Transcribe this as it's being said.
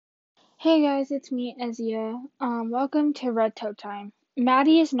Hey guys, it's me, Ezia. Welcome to Red Toe Time.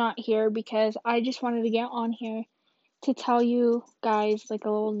 Maddie is not here because I just wanted to get on here to tell you guys like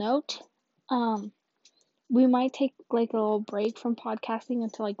a little note. Um, we might take like a little break from podcasting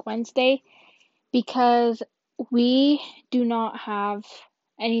until like Wednesday because we do not have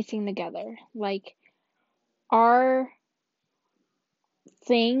anything together. Like our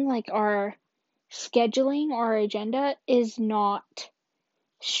our scheduling, our agenda is not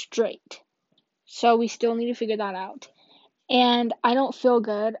straight. So we still need to figure that out. And I don't feel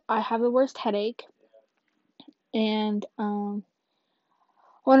good. I have the worst headache. And one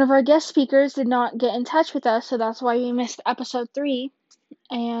of our guest speakers did not get in touch with us, so that's why we missed episode 3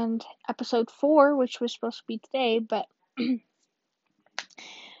 and episode 4, which was supposed to be today, but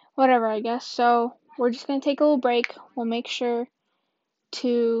whatever, I guess. So we're just going to take a little break. We'll make sure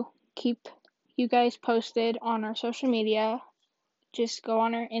to keep you guys posted on our social media. Just go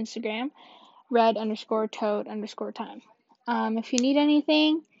on our Instagram, red_toad_time. If you need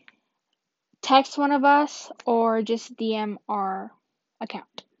anything, text one of us or just DM our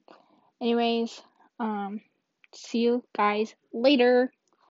account. Anyways, see you guys later.